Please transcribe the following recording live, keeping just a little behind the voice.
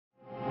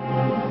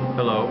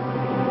Hello.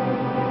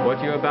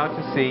 What you're about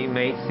to see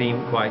may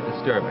seem quite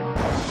disturbing.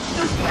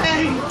 The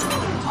pain!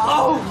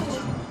 Oh!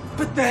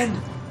 But then,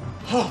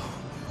 oh,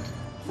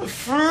 the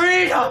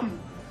freedom!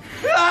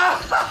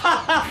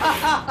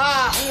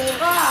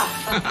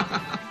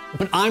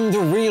 But I'm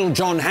the real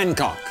John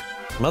Hancock.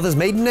 Mother's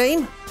maiden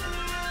name?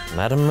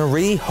 Madame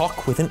Marie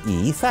Hawk with an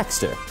E.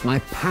 Thaxter. My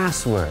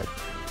password.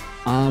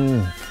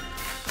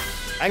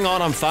 Hang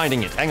on, I'm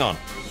finding it. Hang on.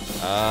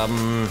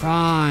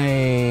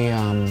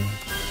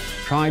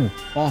 Try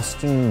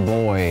Boston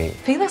Boy.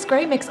 Felix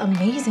Gray makes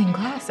amazing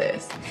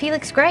glasses.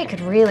 Felix Gray could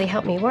really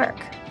help me work.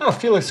 Oh,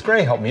 Felix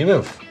Gray helped me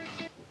move.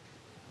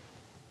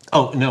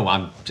 Oh, no,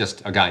 I'm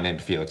just a guy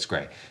named Felix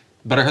Gray.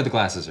 But I heard the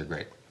glasses are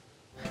great.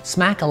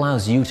 Smack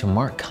allows you to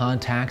mark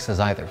contacts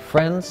as either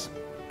friends,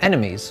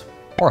 enemies,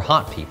 or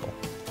hot people.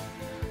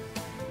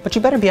 But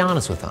you better be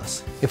honest with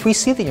us. If we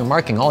see that you're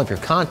marking all of your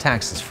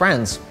contacts as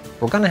friends,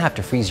 we're gonna have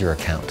to freeze your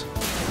account.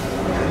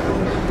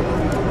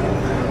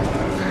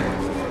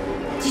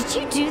 Did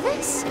you do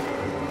this?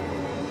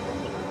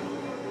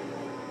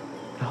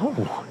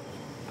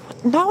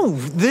 No,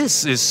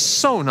 this is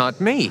so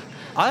not me.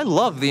 I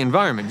love the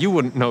environment. You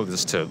wouldn't know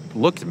this to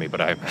look at me,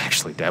 but I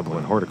actually dabble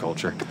in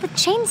horticulture. But the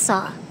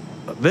chainsaw.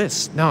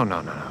 This? No.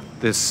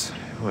 This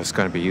was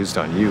going to be used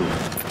on you.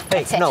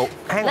 Hey, no,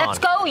 hang on. Let's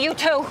go, you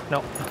two.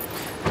 No.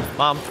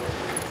 Mom,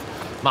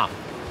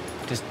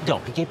 just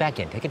don't. Get back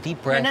in. Take a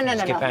deep breath. No.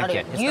 Just get back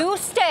in. You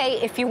stay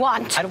if you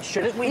want.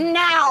 Shouldn't we?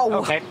 Now.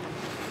 Okay.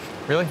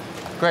 Really?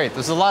 Great,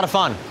 this is a lot of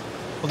fun.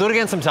 We'll do it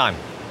again sometime.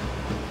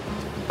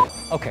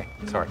 Okay,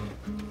 sorry.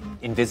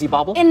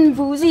 Invisibobble?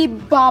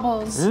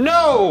 Invisi-bobbles.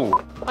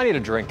 No! I need a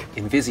drink.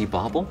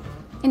 Invisibobble?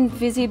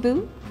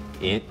 Invisiboo?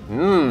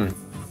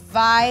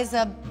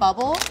 Visa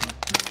bubble.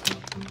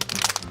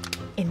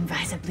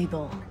 Invisibly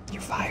bold.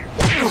 You're fired.